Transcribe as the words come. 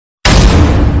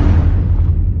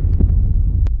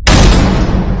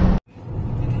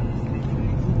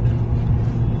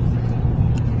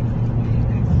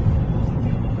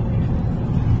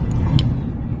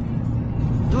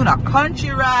Country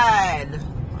ride.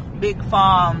 Big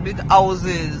farm, big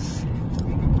houses.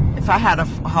 If I had a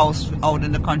house out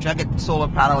in the country, I get solar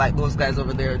panel like those guys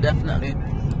over there, definitely.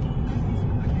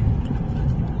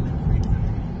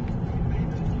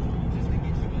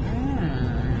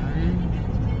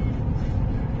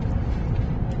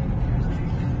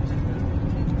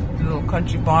 Little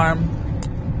country farm.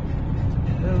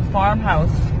 Little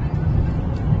farmhouse.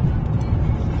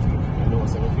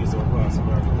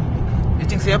 You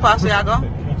think so you're past where I go?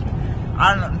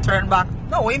 I don't know, turn back.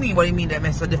 No, what do you mean that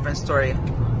makes a different story?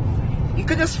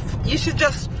 You should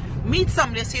just meet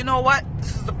somebody and say, you know what,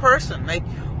 this is the person. Like,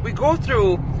 we go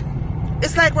through,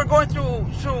 it's like we're going through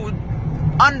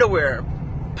underwear,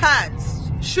 pants,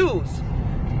 shoes.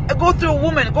 I go through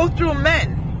women, go through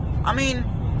men. I mean,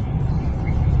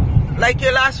 like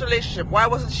your last relationship, why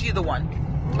wasn't she the one?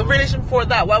 The relationship before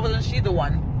that, why wasn't she the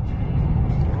one?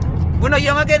 We're not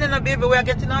young again in a baby, we're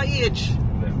getting our age.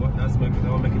 That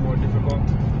will make it more difficult.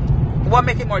 What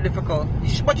make it more difficult?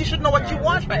 But you should know what you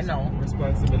want right now.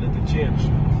 Responsibility change.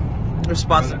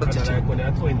 Responsibility change. Like when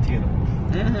you're 20, you know.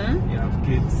 You have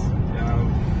kids, you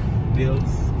have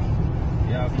bills,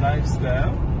 you have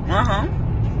lifestyle.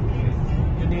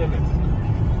 You name it.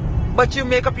 But you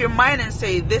make up your mind and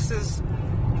say, this is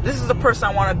the person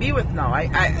I want to be with now. I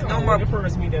no more. When you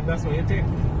first meet them, that's what you think.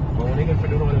 But when you get to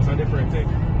know them, it's a different thing.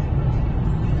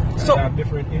 So they have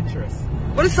different interests.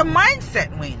 But it's a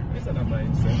mindset, Wayne. It's not a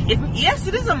mindset. Yes,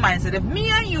 it is a mindset. If me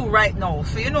and you right now,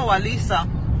 so you know what, Lisa,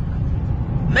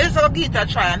 let's go give it a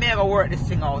try. I may go work this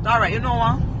thing out. Alright, you know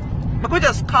what? I could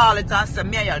just call it and say,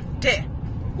 me and you're there.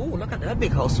 Oh, look at that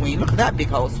big house, Wayne. Look at that big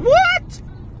house. What?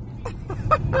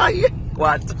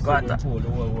 What?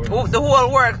 Oh, the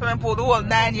whole work, swimming pool, the whole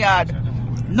 9 yard.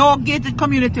 No gated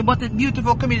community, but a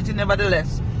beautiful community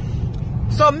nevertheless.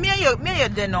 So me and you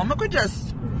there now. I could just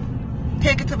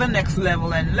take it to the next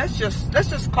level and let's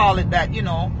just call it that, you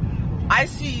know. I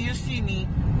see you see me.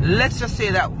 Let's just say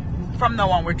that from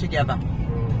now on we're together.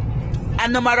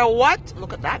 And no matter what,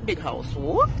 look at that big house.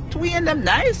 What? We and them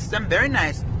nice. Them very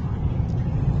nice.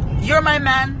 You're my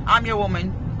man, I'm your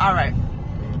woman. Alright.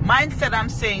 Mindset I'm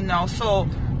saying now. So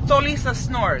Lisa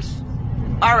snores.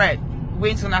 Alright.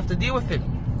 Wayne's gonna have to deal with it.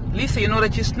 Lisa, you know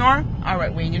that you snore?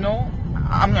 Alright, Wayne, you know,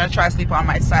 I'm gonna try to sleep on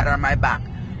my side or my back.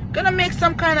 Gonna make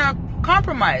some kind of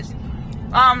compromise.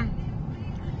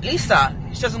 Lisa,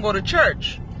 she doesn't go to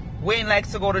church. Wayne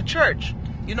likes to go to church.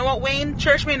 You know what, Wayne?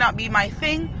 Church may not be my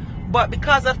thing, but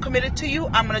because I've committed to you,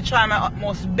 I'm gonna try my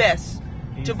utmost best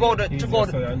to go to.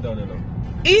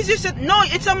 Easier said, no,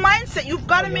 it's a mindset. You've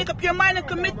got to make up your mind and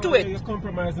commit to it. You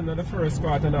compromise in the first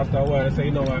part, and after a while, you say,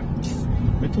 you know what,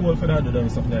 I'm too old for that to do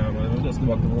something now, man. We'll just go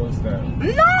back to the old style.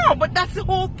 No, but that's the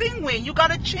whole thing, Wayne. You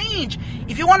got to change.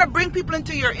 If you want to bring people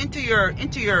into your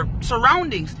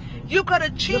surroundings, you got to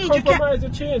change. You compromise, you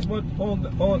change, but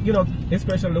all you know,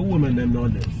 especially the women them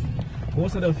nowadays.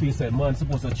 Most of them feel that man's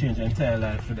supposed to change their entire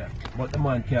life for them, but the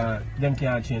man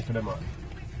can't change for the man.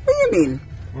 What do you mean?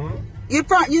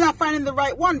 You're not finding the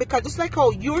right one, because just like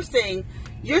how you're saying,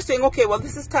 okay, well,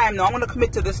 this is time now. I'm going to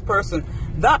commit to this person.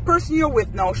 That person you're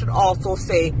with now should also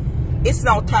say, it's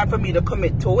now time for me to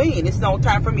commit to Wayne. It's now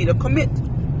time for me to commit.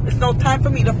 It's now time for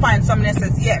me to find someone that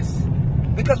says yes.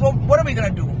 Because what are we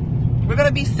going to do? We're going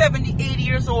to be 70, 80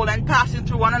 years old and passing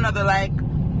through one another like...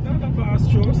 Don't pass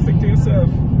through. Stick to yourself.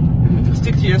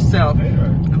 Stick to yourself.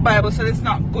 The Bible says it's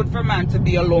not good for man to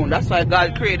be alone. That's why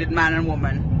God created man and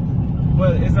woman.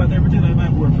 Well, it's not everything that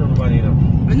might work for everybody, you know.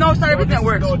 No, it's not everything that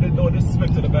works. No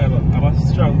disrespect to the Bible. I'm a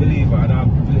strong believer and I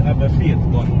have my faith,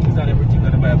 but it's not everything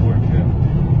that the Bible works for.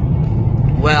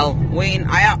 Well, Wayne,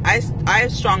 I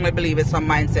strongly believe it's a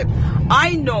mindset.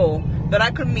 I know that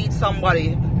I could meet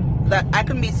somebody,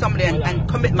 and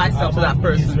commit myself to that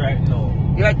person. Right now.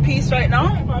 You're at peace right now?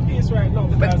 I'm at peace right now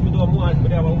because we don't want to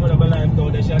have a woman of my life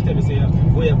down there. She'll tell me, say,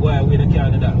 wait, boy, we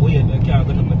can't do that. Wait, I can't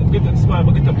go to get smile,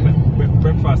 I get up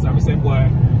breakfast. And I say, boy,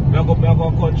 I go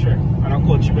country. And a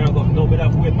country, I go, no, I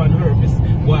have to wait on her.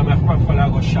 Boy, I have to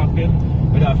go shopping.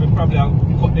 I have to probably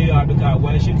cut the yard because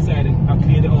while she inside and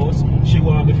clean the house, she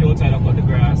want me to feel outside and cut the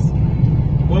grass.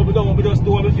 Well, we just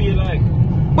do what we feel like.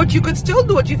 But you could still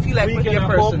do what you feel like with your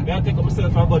person. I take up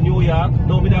myself and go to New York.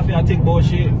 No, I have to take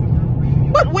bullshit.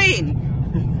 But Wayne,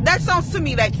 that sounds to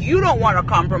me like you don't want to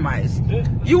compromise.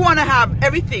 You want to have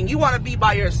everything. You want to be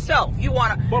by yourself. You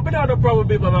want to... But I don't have no problem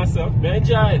being by myself. I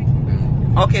enjoy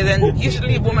it. Okay, then you should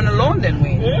leave women alone then,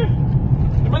 Wayne. Yeah?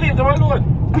 I leave them alone.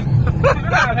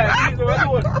 Leave them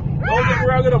alone. Don't get me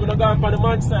wrong enough. I'm going for the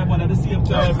man's side, but at the same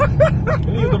time,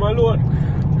 leave them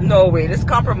alone. No, Wayne, it's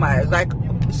compromise. Like,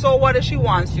 so what if she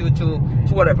wants you to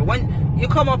whatever? When you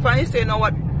come up and you say, you know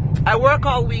what, I work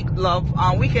all week, love.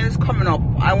 Weekend is coming up.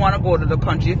 I want to go to the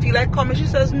country. You feel like coming? She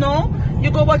says, no,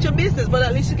 you go about your business, but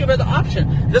at least you give her the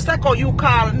option. Just like how you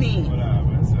call me.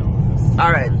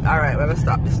 Alright, we're gonna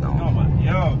stop this now.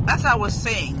 That's what I was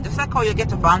saying. Just like how you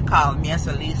get a phone call me and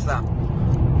say, Lisa,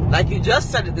 like you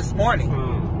just said it this morning,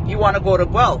 you want to go to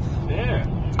Guelph. Yeah.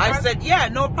 I said, yeah,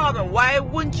 no problem. Why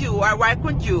wouldn't you, or why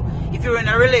couldn't you, if you're in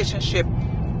a relationship,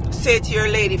 say to your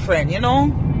lady friend, you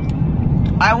know,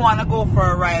 I want to go for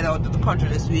a ride out to the country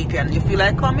this weekend. You feel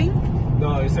like coming?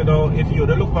 No, you said, no, if you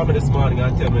don't look at me this morning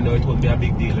and tell me, no, it won't be a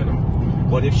big deal, you know.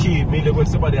 But if she, me live with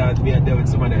somebody else, me and there with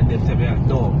somebody and them tell me,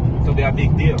 no, it'll be a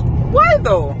big deal. Why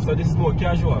though? So this is more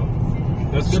casual.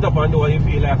 Just get up and do what you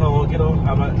feel like, oh, you know,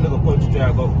 have a little country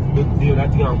drive, go do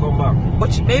that thing and come back.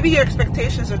 But maybe your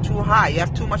expectations are too high. You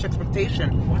have too much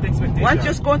expectation. What expectation? Why don't you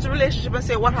just go into a relationship and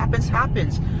say, what happens,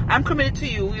 happens. I'm committed to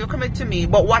you, you're committed to me,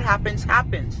 but what happens,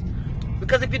 happens.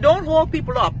 Because if you don't hold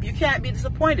people up, you can't be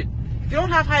disappointed. If you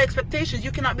don't have high expectations,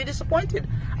 you cannot be disappointed.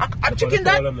 I'm chicken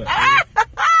that.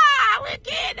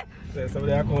 Wicked.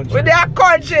 With their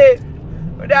country.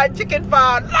 With their chicken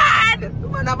farm.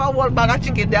 Lord! Man have a whole bag of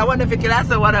chicken there. I wonder if you can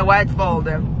answer what a white fall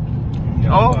them.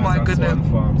 Yeah, oh my goodness.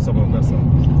 Some of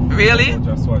them. Really?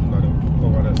 Just one for them.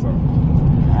 Over there, so.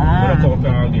 I don't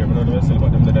come all year, but I don't say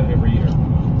about them every year.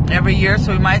 Every year,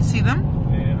 so we might see them?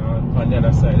 Yeah, on the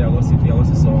other side, I was see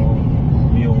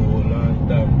some mule and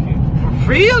donkey.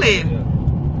 Really? Yeah.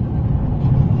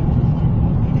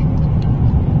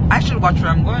 I should watch where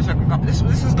I'm going so I can come. This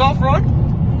is Gulf Road?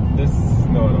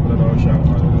 No, sharp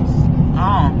part of this.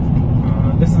 Oh.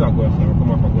 This is not Guelph. I'll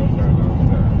come up and Guelph now.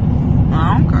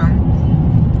 Oh, okay.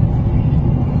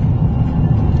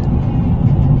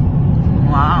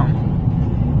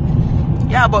 Wow.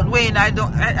 Yeah, but Wayne, I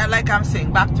like I'm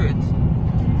saying, back to it.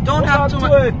 Don't have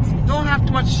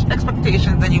too much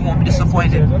expectations, then you won't be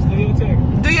disappointed. Just do your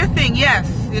thing. Do your thing, yes,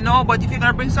 you know. But if you're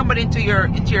gonna bring somebody into your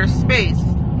space,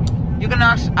 you're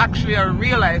gonna actually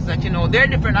realize that, you know, they're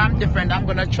different, I'm different. I'm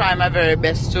gonna try my very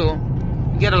best to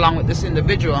get along with this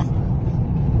individual.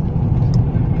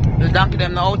 Will donkey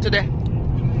them know today?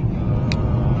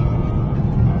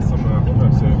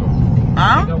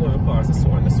 Huh? This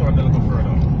one a little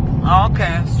further.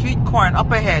 Okay, sweet corn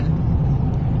up ahead.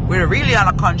 We're really on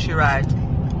a country ride.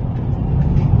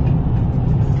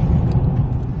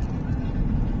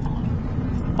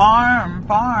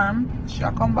 Farm.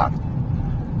 Shall come back. I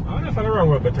don't know if I the wrong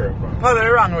road to turn from. Probably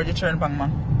the wrong road you turn from,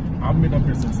 man. I've been up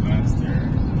here since last year.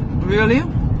 Really?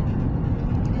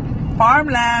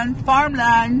 Farmland.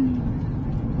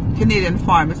 Canadian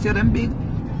farm. You see them big?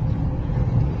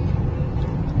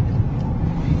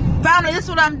 Family, this is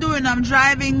what I'm doing. I'm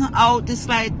driving out. It's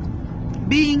like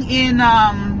being in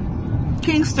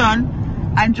Kingston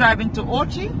and driving to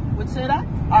Ochi. Would say that?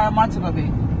 Or Montego Bay.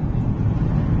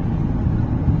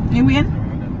 You Wayne?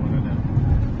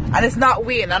 And it's not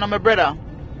Wayne, and I'm a brother.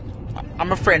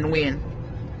 I'm a friend, Wayne.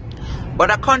 But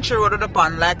a country road up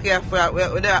on, like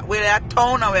we're at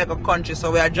town and we're a country,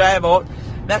 so we are drive out.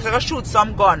 Next I go shoot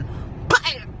some gun.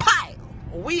 Pie!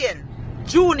 Wayne,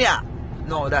 Junior.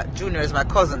 No, that Junior is my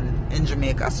cousin in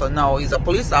Jamaica, so now he's a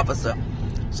police officer.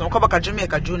 So I come back to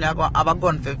Jamaica, Junior, I'm going to have a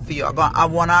gun for you. I'm going to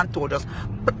have one and two.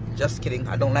 Just kidding,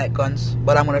 I don't like guns.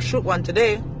 But I'm going to shoot one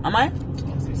today. Am I?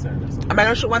 Am I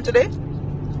going to shoot one today?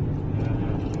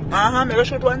 I'm going to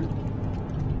shoot one.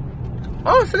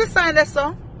 Oh, so the sign there,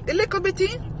 so. A little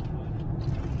bitty.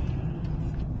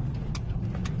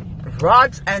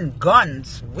 Rods and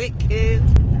guns. Wicked.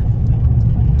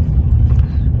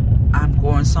 I'm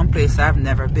going someplace I've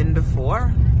never been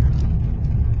before.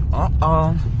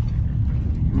 Uh-oh.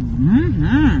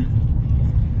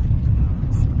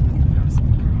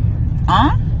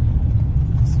 Huh?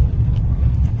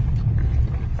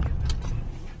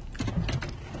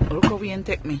 Look how we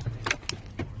take me.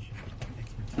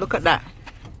 Look at that.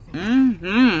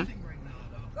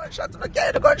 Gunshot to the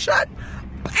guy, the gunshot.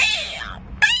 Bam!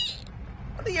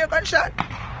 What do you hear, gunshot?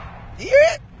 You hear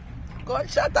it?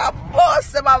 Gunshot a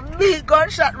boss. Them a big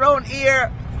gunshot round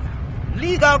here.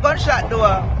 Legal gunshot though.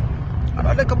 I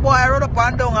don't think a boy rode up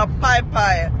and down a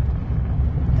pie.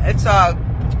 It's a,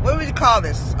 what would you call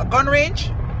this? A gun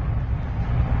range?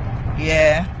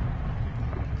 Yeah.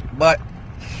 But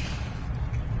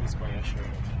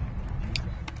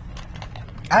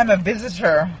I'm a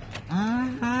visitor.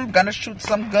 Gonna shoot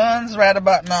some guns right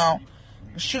about now.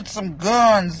 Shoot some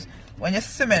guns. When you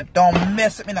see me, don't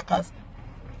mess with me now, cause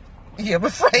you'll be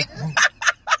frightened.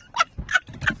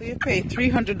 So you pay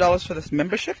 $300 for this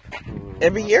membership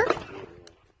every year?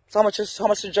 So how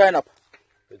much to join up?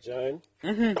 To join?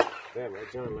 Damn, I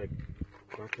joined like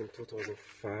back in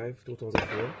 2005,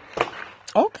 2004.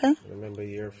 Okay. I remember a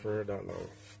year for that long.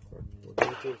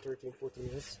 13, 14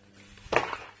 years.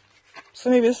 So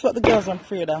maybe this is what the girls are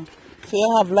afraid of. So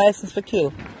you have license for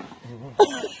kill.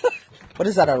 What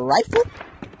is that, a rifle?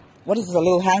 What is this, a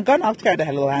little handgun? I'll carry the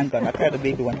little handgun. I'll carry the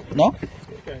big one. No?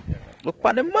 Look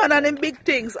at the man and them big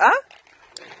things, huh?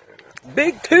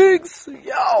 Big things!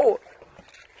 Yo!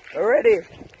 Ready.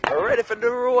 Ready for the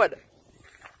road.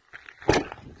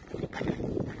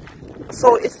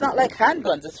 So it's not like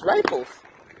handguns, it's rifles.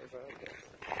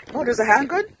 Oh, there's a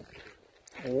handgun?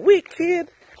 Wicked.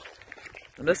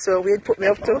 That's what we put me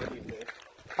up to.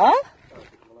 Huh?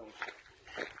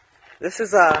 This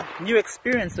is a new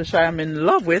experience which I am in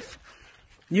love with.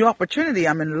 New opportunity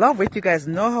I'm in love with. You guys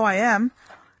know how I am.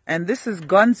 And this is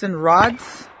Guns and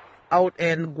Rods out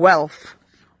in Guelph.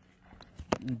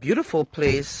 Beautiful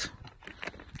place.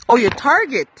 Oh, your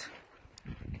Target.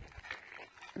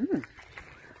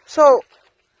 So,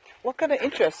 what kind of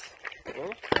interest?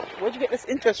 Where'd you get this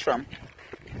interest from?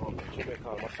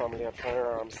 Jamaica, my family had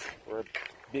firearms. We're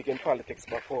big in politics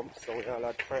back home, so we all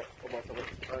had firearms.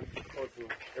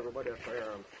 Everybody had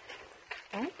firearms.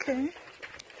 Okay.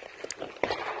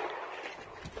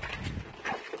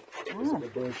 Oh.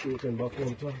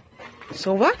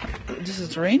 So what? This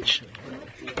is range?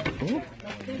 Ooh.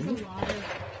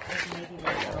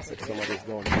 Somebody's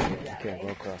going, you can't go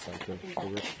across until the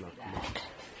rich block.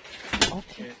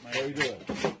 Okay. What are you doing?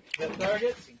 The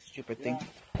target? Stupid thing.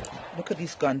 Look at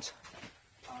these guns.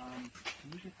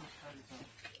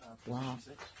 Wow.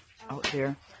 Out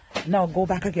there. Now go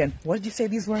back again. What did you say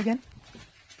these were again?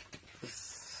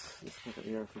 This is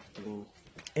AR-15.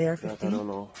 AR-15? I don't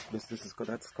know. That's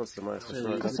customized.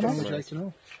 Customized? Would you like to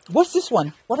know? What's this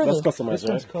one? What are That's they? customized, This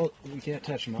one's right? called, we can't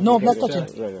touch them. No, I'm not touching.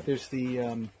 Yeah. There's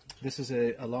the, this is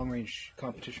a long-range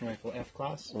competition rifle,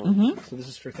 F-class. So this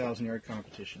is for 1,000-yard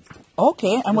competition.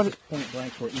 Okay. And This what? is point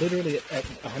blank for it. Literally at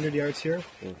 100 yards here,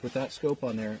 with that scope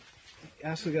on there.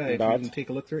 Ask the guy if you can take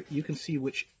a look through it. You can see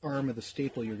which arm of the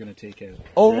staple you're going to take out.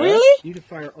 Oh, Yeah. really? You can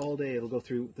fire all day; it'll go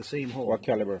through the same hole. What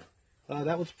caliber?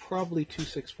 That was probably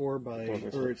 264 by,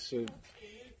 or it's a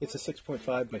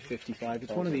 6.5 by 55.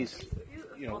 It's one of these,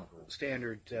 you know,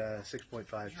 standard 6.5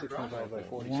 by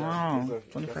 40. Wow.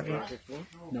 25 years.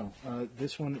 No,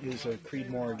 this one is a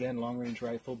Creedmoor, again, long-range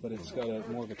rifle, but it's got a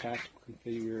more of a tactical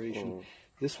configuration.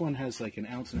 This one has like an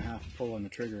ounce and a half pull on the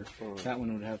trigger. That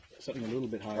one would have something a little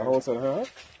bit higher. An ounce and a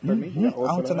half? Pardon me? Yeah,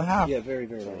 Ounce and a half. yeah, very,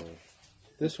 very light.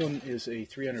 This one is a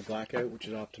 300 blackout, which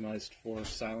is optimized for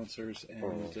silencers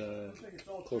and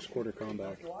close quarter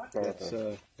combat. That's,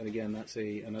 and again, that's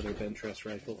another bench rest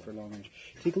rifle for long range.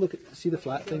 Take a look at, see the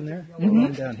flat thing there?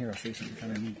 Run down here, I'll show you something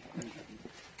kind of neat.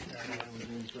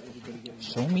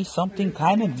 Show me something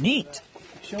kind of neat.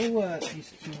 Show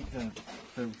these two,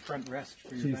 the front rest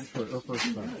for your bench rest.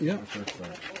 Yeah.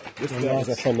 This guy is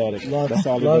a fanatic. That's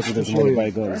all he does with his money, buy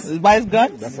guns. Buys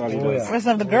guns? That's all he does. Where's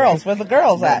some of the girls? Where's the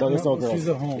girls at? No, there's no girls. She's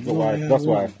at home. It's a wife. That's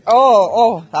why.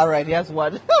 Oh, all right. Yes,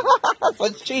 one. So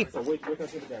it's cheap.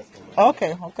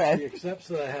 Okay. She accepts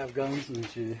that I have guns and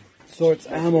she sorts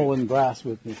ammo and brass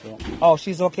with me. So. Oh,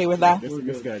 she's okay with that?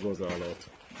 This guy goes all out.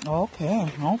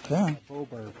 Okay.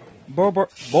 Boberg.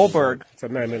 Boberg. It's a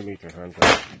 9mm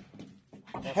handgun.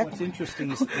 What's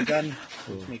interesting is the gun,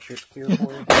 let's make sure it's clear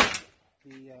for you.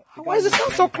 Why does it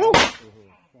sound so close?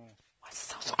 Why does it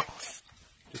sound so close?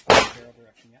 Just go in the barrel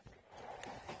direction, yeah.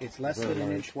 It's less than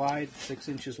an inch wide, 6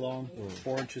 inches long,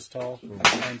 4 inches tall,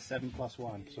 and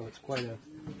 7+1. So it's quite a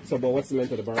So, but what's the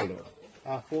length of the barrel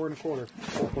though? 4 1/4,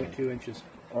 4.2 inches.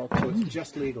 So it's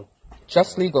just legal.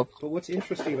 Just legal. But what's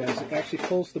interesting about it is it actually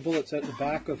pulls the bullets out the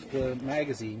back of the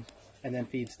magazine and then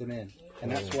feeds them in.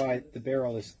 And that's why the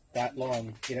barrel is that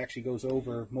long. It actually goes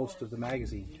over most of the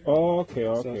magazine. Oh, okay.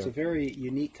 So it's a very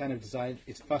unique kind of design.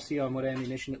 It's fussy on what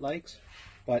ammunition it likes,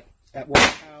 but at 1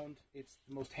 pound, it's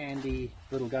the most handy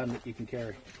little gun that you can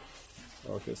carry.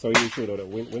 Okay, so you shoot out a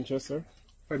Winchester?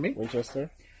 Pardon me? Winchester?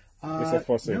 It's a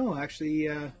fussy. No, actually,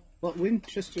 well,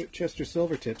 Winchester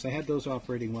silver tips. I had those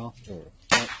operating well.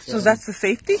 So that's the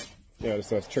safety? Yeah,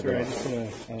 this is trigger Sorry, I lock.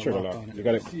 just put a Trigger lock lock. on it. You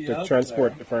got to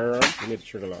transport the firearm. You need a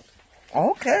trigger lock.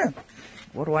 Okay.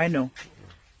 What do I know?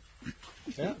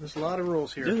 Yeah, there's a lot of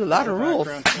rules here. There's a lot of rules.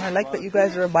 I like that you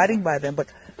guys are abiding by them, but...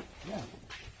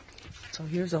 So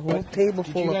here's a whole table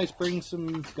Did full you of... guys bring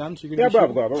some guns? You're Yeah, gonna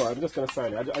be bro. I'm just going to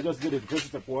sign it. I just did it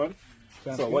visit of one.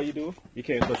 So what you do, you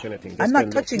can't touch anything. Just I'm not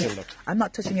stand up, touching stand it. up. I'm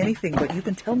not touching anything, but you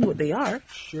can tell me what they are.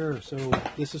 Sure. So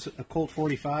this is a Colt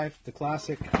 45, the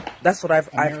classic That's what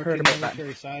I've American heard about that.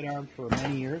 military sidearm for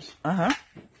many years. Uh-huh.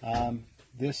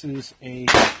 This is a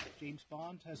James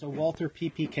Bond has a Walther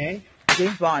PPK.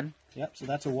 James Bond. Yep. So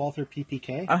that's a Walther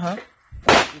PPK. Uh-huh.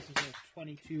 This is a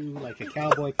 22, like a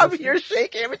cowboy I pistol. mean, you're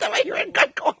shaking every time I hear a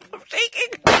gun go off. I'm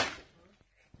shaking.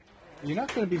 You're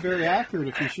not going to be very accurate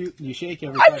if you shoot and you shake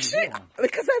every time I'm you shaking do one.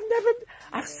 because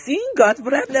I've seen guns,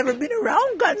 but I've never been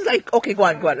around guns. Like, okay, go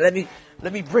on. Let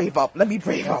me brave up. Let me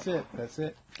brave up. That's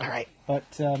it. All right. But,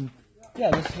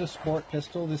 yeah, this is a sport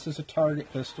pistol. This is a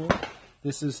target pistol.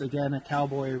 This is, again, a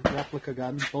cowboy replica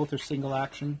gun. Both are single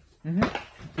action. Mm-hmm.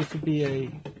 This would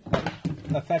be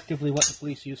effectively what the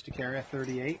police used to carry, a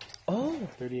 38. Oh.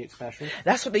 38 special.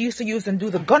 That's what they used to use and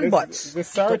do the gun butts. The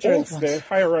sergeants, the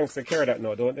higher ranks, they carry that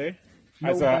now, don't they?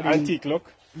 As an antique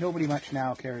look. Nobody much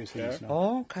now carries these. Yeah.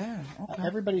 No. Okay.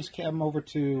 Everybody's come over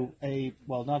to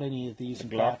not any of these in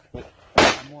Glock. fact, but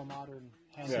a more modern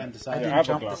handgun design. I Yeah, didn't I have a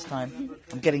jump Glock. this time.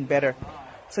 I'm getting better.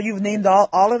 So you've named all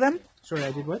of them? Sorry,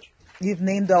 I did which? You've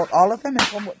named out all of them and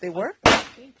told them what they were? I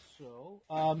think so.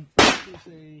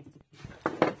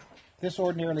 This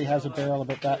ordinarily has a barrel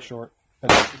about that short,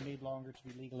 but it's been made longer to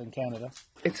be legal in Canada.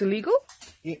 It's illegal?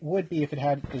 It would be if it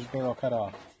had its barrel cut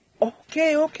off.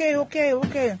 Okay. So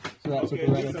that's Okay, a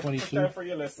Beretta this is 22. time for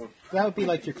your lesson. That would be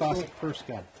like your classic purse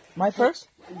gun. My first?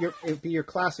 It would be your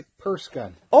classic purse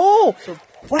gun. Oh!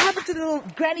 What happened to the little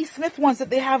Granny Smith ones that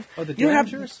they have? Oh, the you have,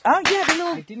 Derringers? Oh, yeah, the I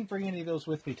little... didn't bring any of those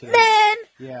with me today. Man!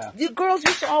 Yeah. You girls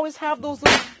used to always have those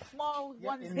little small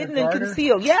ones in their hidden and garter.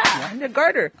 concealed. Yeah, in their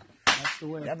garter. That's the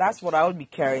way. Yeah, that's what I would be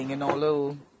carrying,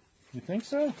 little... You think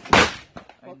so?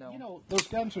 I know. Well, those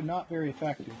guns are not very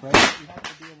effective, right? You have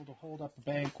to be able to hold up a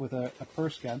bank with a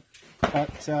purse gun. But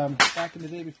back in the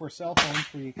day before cell phones,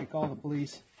 where you could call the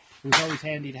police, it was always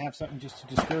handy to have something just to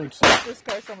discourage someone.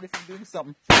 Discourage somebody from doing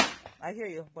something. I hear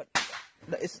you, but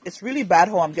it's really bad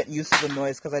how I'm getting used to the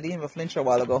noise because I didn't even flinch a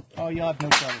while ago. Oh, you'll have no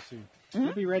trouble soon.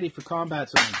 You'll be ready for combat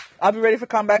soon. I'll be ready for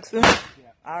comeback soon.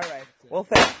 All right. Well,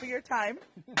 thanks for your time.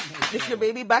 Is your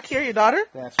baby back here, your daughter?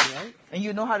 That's right. And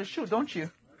you know how to shoot, don't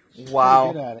you?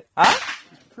 Wow. Pretty good at it. Huh?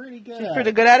 Pretty good She's at pretty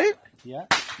it. good at it? Yeah.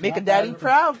 Make a Not daddy bad.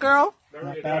 proud, girl.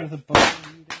 Not bad with a bow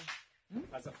either.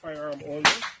 As a firearm owner,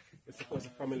 you're supposed to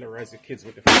familiarize your kids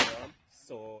with the firearm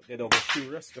so they don't get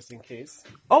curious just in case.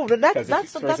 Oh, that's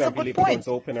For a example, good if it point. comes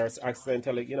open or it's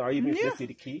accidentally, or even if Yeah. they see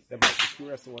the key, they might be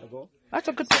curious and want to go. That's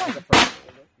a good point.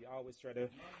 You always try to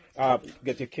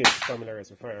get your kids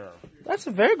familiarized with firearm. That's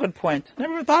a very good point.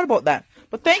 Never even thought about that.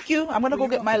 But thank you. I'm going to go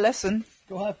get my lesson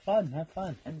Go have fun. Have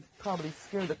fun. and probably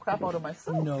scare the crap out of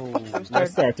myself. No.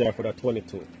 Let's start off with a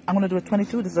 22. I'm going to do a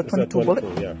 22. This is a It's a 22 bullet.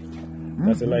 yeah.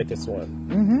 That's the lightest one.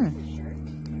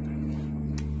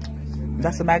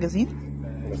 That's a magazine.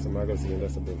 That's a magazine,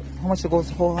 that's a bullet. How much goes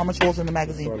in the This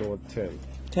magazine? one was 10.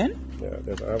 10? Yeah,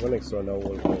 I have an extra now.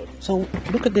 We'll So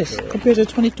look at this. Compared to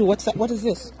the 22, what's that? What is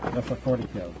this? That's a 40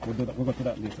 cal. We'll go to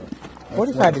that later.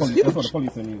 45 is huge. That's what the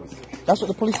police use. That's what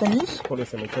the police then use?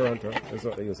 Police in Toronto is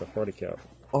what they use, a 40 cal.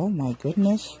 Oh my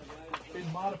goodness.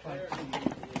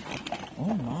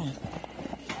 Oh my.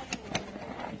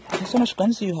 How much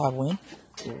guns do you have, Wayne?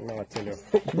 No, I tell you.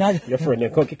 Now, Your friend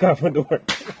ain't gonna kick off the door.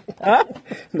 huh?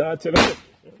 No, I tell you.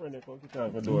 Your friend ain't gonna kick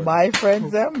off the door. My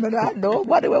friends, them, but I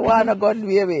nobody will want a gun,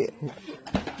 baby.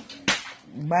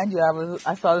 Mind you,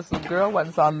 I saw this little girl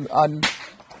once on out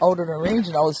on the range,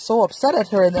 and I was so upset at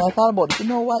her. And then I thought about, you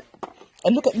know what?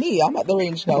 And look at me, I'm at the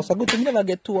range now, so good to never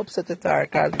get too upset at her,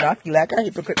 because I feel like a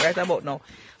hypocrite right about now.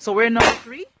 So we're number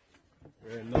 3?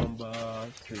 We're number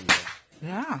 3.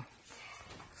 Yeah.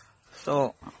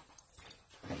 So,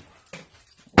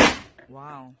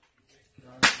 wow.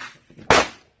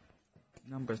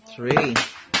 Number 3.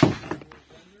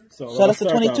 So that's the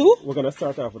 22? We're gonna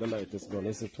start off with the lightest gun.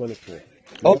 This is 22.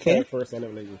 Okay. Fire first, and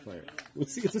then let you fire.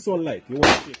 It's this one light. You want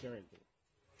to take your anything.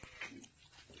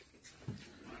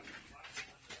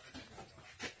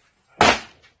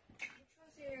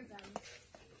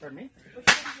 Pardon me? Which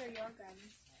ones are your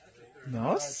guns?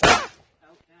 No, sir. Out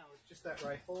now is just that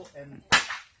rifle and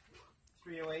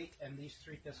 308 and these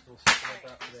 3 pistols that I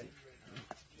brought today.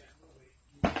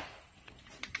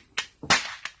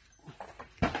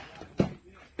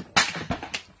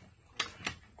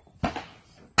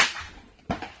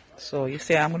 So you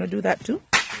say I'm going to do that too?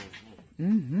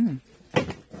 Mm-hmm.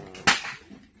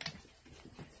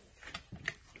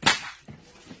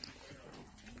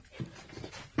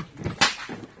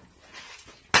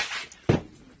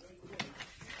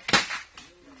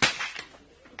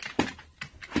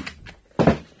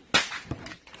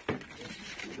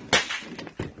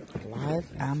 Live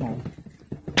ammo.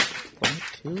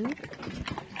 22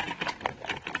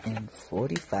 and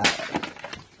 45.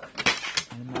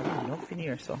 Nothing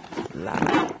here, so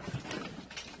live.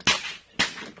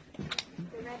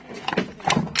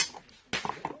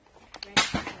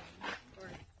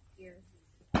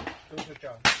 Those are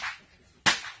John.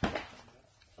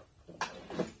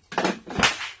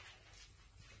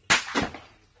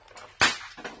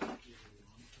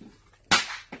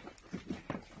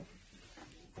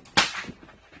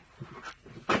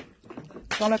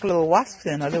 sound like a little wasp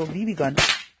then, a little BB gun.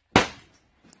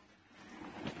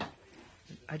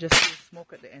 I just see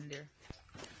smoke at the end there.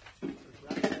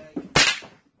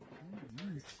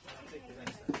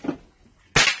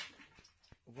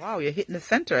 Wow, you're hitting the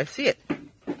center. I see it.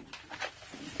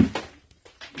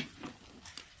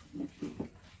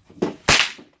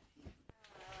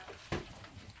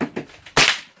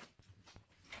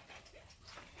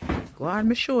 Go on,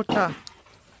 me shooter.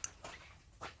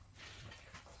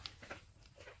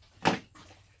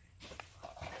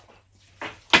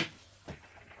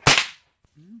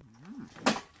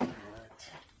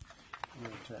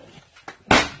 Right.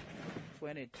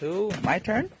 22. My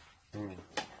turn?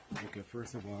 Okay,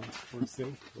 first of all, first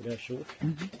thing, with that shoot,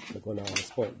 you're going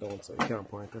to point down so you can't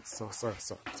point it. So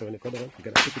when you go down, you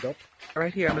got to pick it up.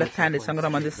 Right here, I'm left-handed, so I'm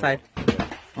going on this side.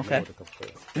 Okay.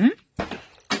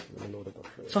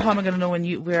 So how am I going to know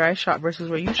where I shot versus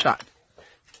where you shot?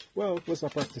 Well, let's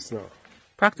not practice now.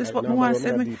 Practice what me want to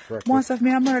say me? Want to say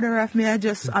me a murderer, if me I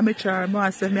just amateur, me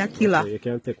want to say me a killer. Okay, you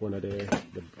can take one of the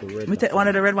red. Me take one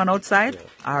of the red one outside?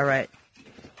 Yeah. Alright.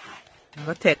 I'm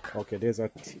going to take. Okay, there's a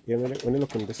T. When you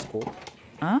look in the scope,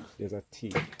 there's a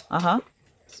T.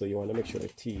 So you want to make sure the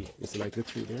T is like the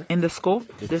tree there. In the scope,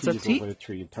 there's a T? Over the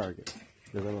tree target.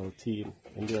 There's a little T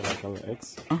in there, like a little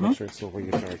X. Make sure it's over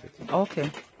your target.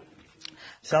 Okay.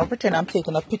 So I'll pretend I'm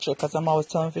taking a picture because I'm always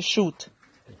telling to shoot.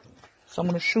 So I'm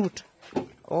going to shoot.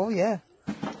 Oh, yeah.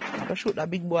 I'm going to shoot that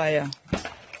big boy, yeah.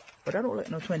 But I don't like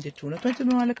no 22. No 22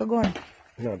 I like a gun.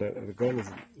 No, the gun is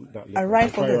that a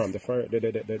rifle. The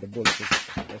bullet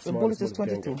is the bullet is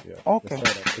 22. Yeah, okay.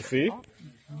 You see?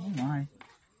 Oh my.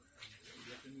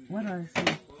 What do I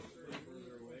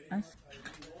see?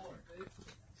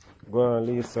 Go on,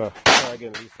 Lisa. Try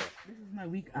again, Lisa. This is my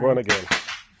weak eye. Go on again. This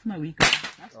is my weak eye.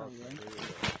 That's how we went.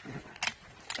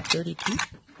 32?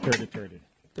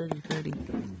 30.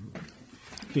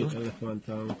 Elephant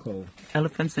and cow.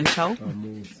 Elephants and cow? And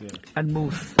moose, yeah. And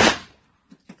moose.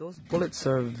 Those bullets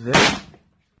are very...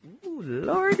 Ooh,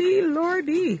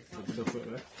 lordy.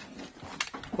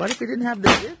 What if we didn't have the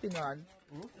ear thing on?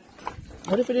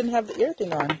 What if we didn't have the ear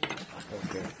thing on?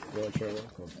 Okay. Go on, try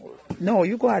one. No,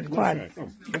 you go ahead. Go on.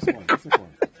 Just one.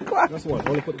 Go on. Just one.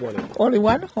 Only put one in. Only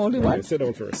one? Only one? Okay, sit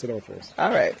down first.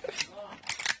 All right.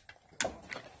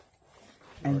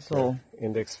 And so...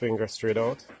 Index finger straight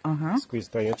out. Squeeze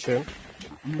down your chin.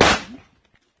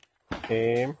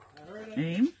 Aim.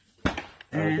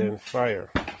 And then fire.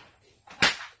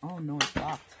 Oh no, it's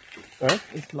locked. Huh?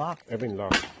 It's locked. Everything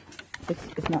locked.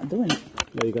 It's not doing it.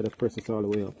 No, you gotta press it all the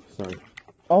way up. Sorry.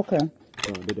 Okay.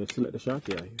 Did I select the shot?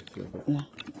 Yeah. Select it. Yeah.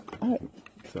 Alright.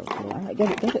 So, Alright,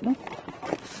 get it now.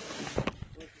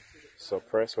 So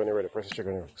press when you're ready. Press the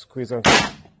trigger and squeeze on.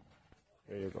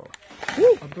 There you go.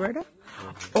 Ooh, a Beretta?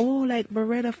 Oh, like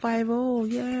Beretta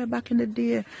 5.0. Yeah, back in the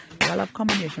day. I love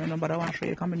combination, but I want to show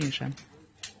you a combination.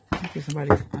 Okay, somebody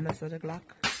understood the Glock.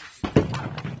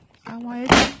 I want it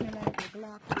to be like the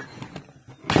Glock.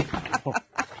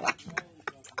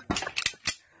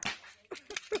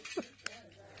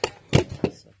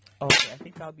 Okay, I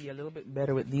think I'll be a little bit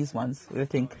better with these ones. What do you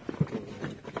think?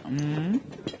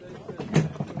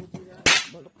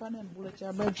 But look on them bullets,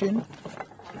 you're virgin.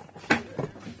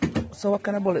 So what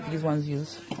kind of bullet these ones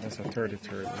use? That's a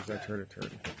 30-30. Is that 30-30?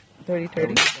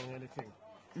 30-30?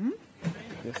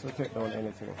 Yes, we'll take down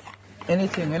anything.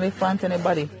 Anything, any front,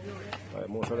 anybody? Like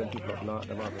most of them people have not,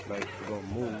 them have it like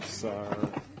moose or...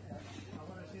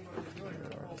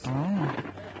 Oh.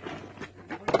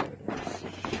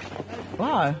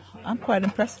 Wow, I'm quite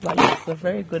impressed by this. It's a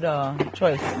very good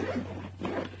choice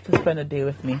to spend a day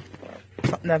with me.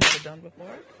 Something I've never done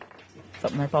before.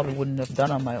 Something I probably wouldn't have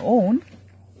done on my own.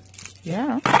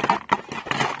 Yeah.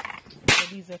 So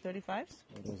these are 35s?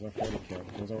 Those are 40 cal.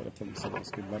 Those are what the police are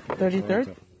asking black.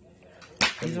 33rd?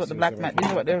 This is what the black man, this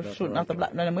is what they're shooting after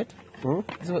black men with?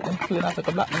 This is what they're shooting after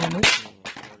the black men with?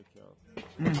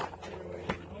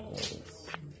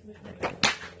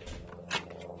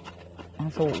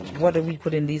 And so what do we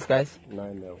put in these guys?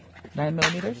 9mm. 9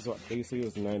 millimeters? This is what they used to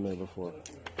use 9mm before.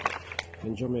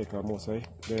 In Jamaica, mostly,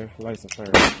 their license fire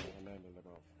 9mm.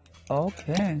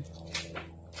 Okay.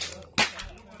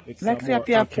 It's like say if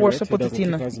you have force to put it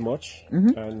in. As much,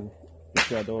 and if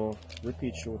you don't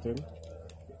repeat shooting,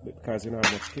 because you don't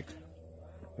have much kick,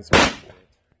 it's good.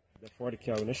 The 40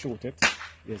 cal, when you shoot it,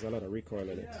 there's a lot of recoil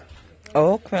in it.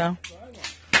 Okay.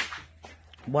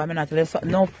 Boy, I'm not less.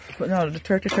 No, the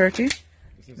 30-30.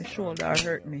 My shoulder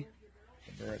hurt me.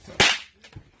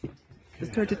 The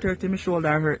 30-30, my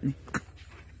shoulder hurt me.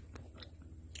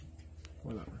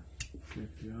 Hold on.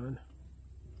 50 on.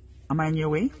 Am I in your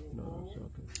way? No, it's okay.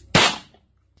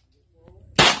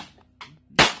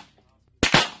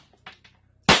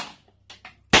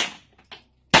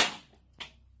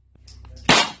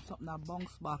 now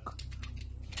bounce back.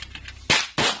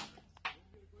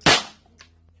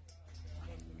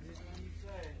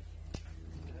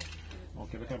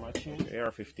 Okay, look at my chain.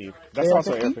 AR-15. That's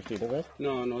also AR-15, isn't it?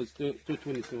 No, it's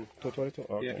 222. 222?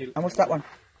 Okay. Yeah, And what's that one?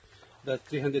 that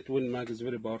 300 Win Mag is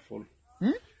very powerful.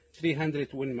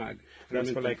 300 Win Mag.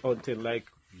 That's for like hunting, like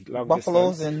long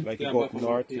Buffaloes distance, and- like you Yeah, go up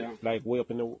buffalo, north, yeah. like way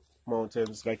up in the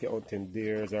mountains, like you're hunting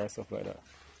deers or stuff like that.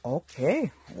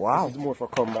 Okay. Wow. This is more for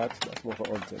combat, that's more for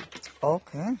hunting.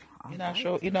 Okay. You know,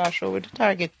 show with the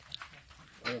target.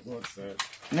 I go outside.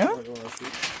 No? I go and see.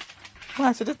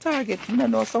 Well, so the target. You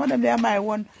know, some of them they are my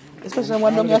one, especially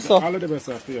when them so. All of them are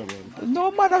for your one.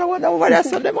 No matter what over there,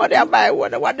 so them they are my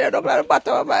one. The one they don't at the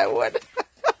bottom of my one.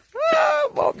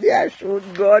 Bob, me I shoot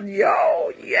gun,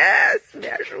 yo. Yes, me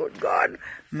I shoot gun.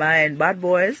 Mind bad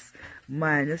boys,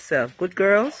 mind yourself. Good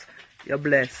girls, you're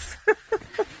blessed.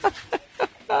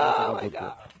 Oh my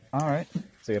God. All right.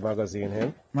 So your magazine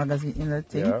here. Magazine in the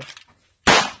thing. Yeah.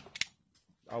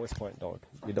 Always point down.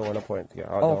 You don't want to point. Yeah,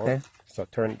 out Okay. down. So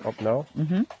turn up now.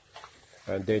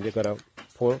 And then you gotta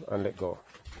pull and let go.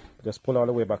 Just pull all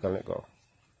the way back and let go.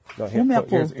 Now here, Let me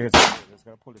pull. here's just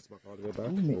gotta pull this back all the way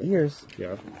back. My ears.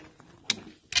 Yeah.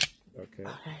 Okay.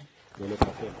 You look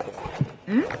up here.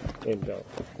 Aim down.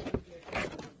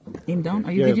 Aim down.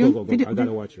 Are you Yeah, videoing? go. Video, I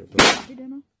gotta watch you. Go. video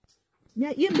now?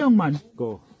 Yeah, aim down, man.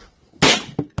 Go.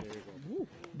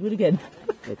 Do it again.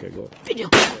 Okay, go. Video.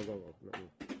 Go.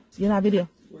 You know video.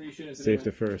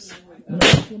 Safety first. No,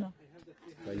 you know.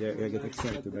 Yeah, get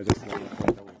excited. I just want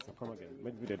to away. So come again.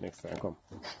 Maybe we did next time. Come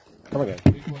again.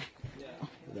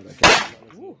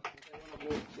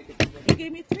 You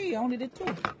gave me 3. I only did 2.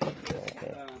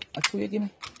 Okay. That's 2 you give me.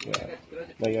 Yeah.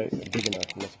 No, you're big enough.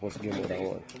 You're not supposed to give more than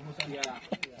 1.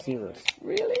 Serious.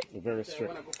 Really? You're very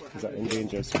strict. It's an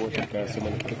endangered sport. There's so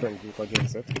many different groups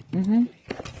against it.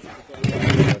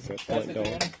 That's it. Point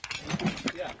down.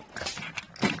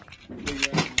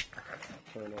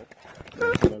 Turn out.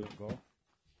 Let go.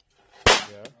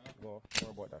 Yeah, go.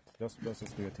 More about that. Just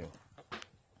do your thing.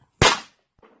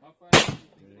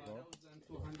 There you go.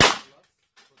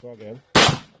 Go again.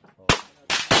 Oh.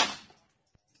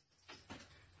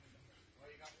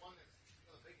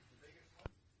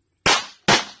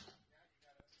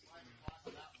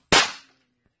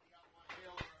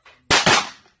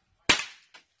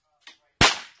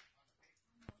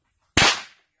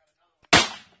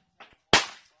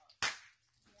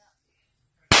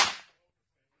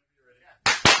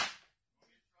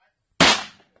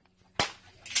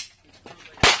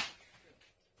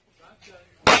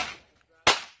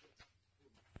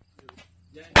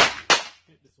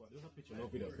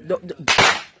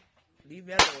 Leave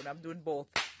me alone. I'm doing both.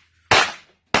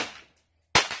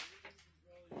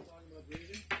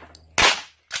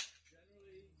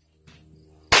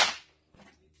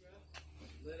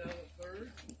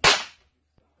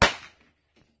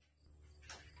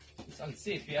 It's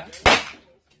unsafe, yeah?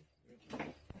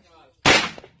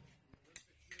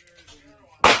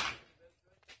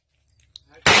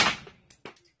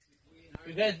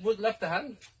 You guys both left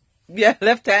hand? Yeah,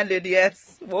 left-handed.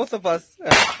 Yes, both of us.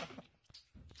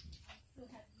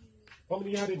 How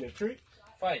many you had in there? 3?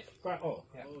 5. 5. Oh.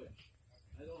 Yeah. I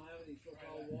don't have any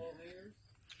so-called wall hangers.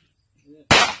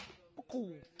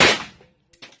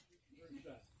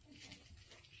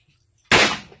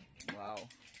 Wow.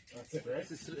 That's it,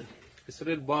 right? It's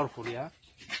real powerful, yeah?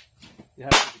 You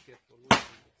have to be careful.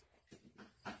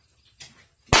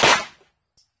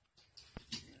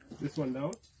 This one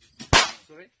down.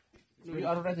 Sorry? No, you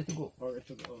are ready to go. Or it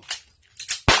should go.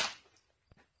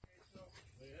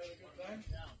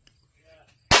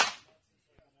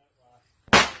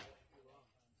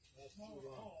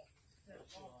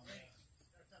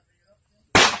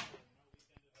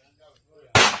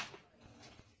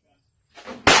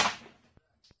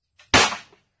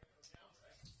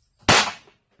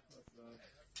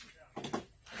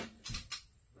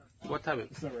 What happened?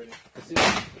 It's not ready.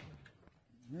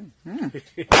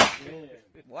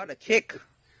 What a kick.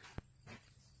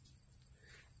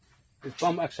 It's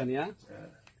bomb action, yeah?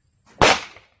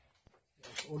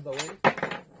 All the way.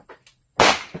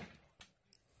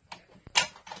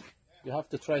 You have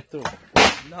to try through.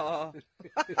 No.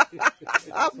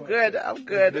 I'm good. I'm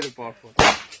good. Very powerful.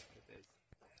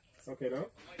 It's okay now?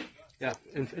 Yeah.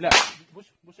 Yeah. Push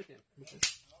it in. Push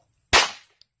it.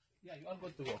 Yeah, you are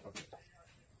good to go. Okay.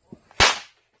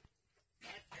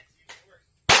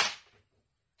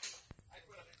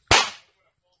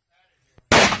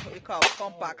 What we call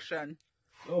compaction.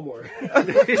 No more.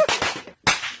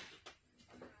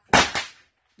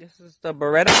 This is the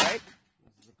Beretta, right?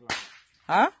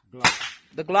 Huh? Glock.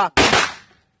 The Glock.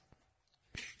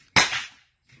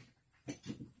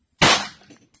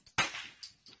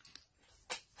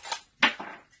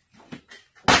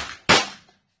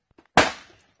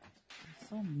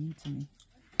 so mean to me.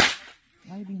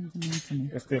 Why are you being mean to me?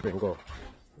 Let's take it. Go.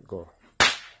 Go.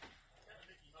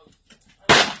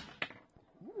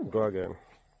 Go again.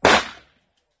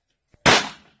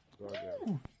 Go again.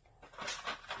 Oh,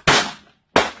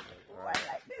 I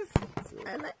like this.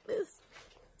 I like this.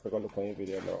 We're going to look on your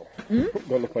video now.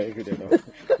 Don't look on your video now.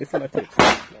 It's not a tips.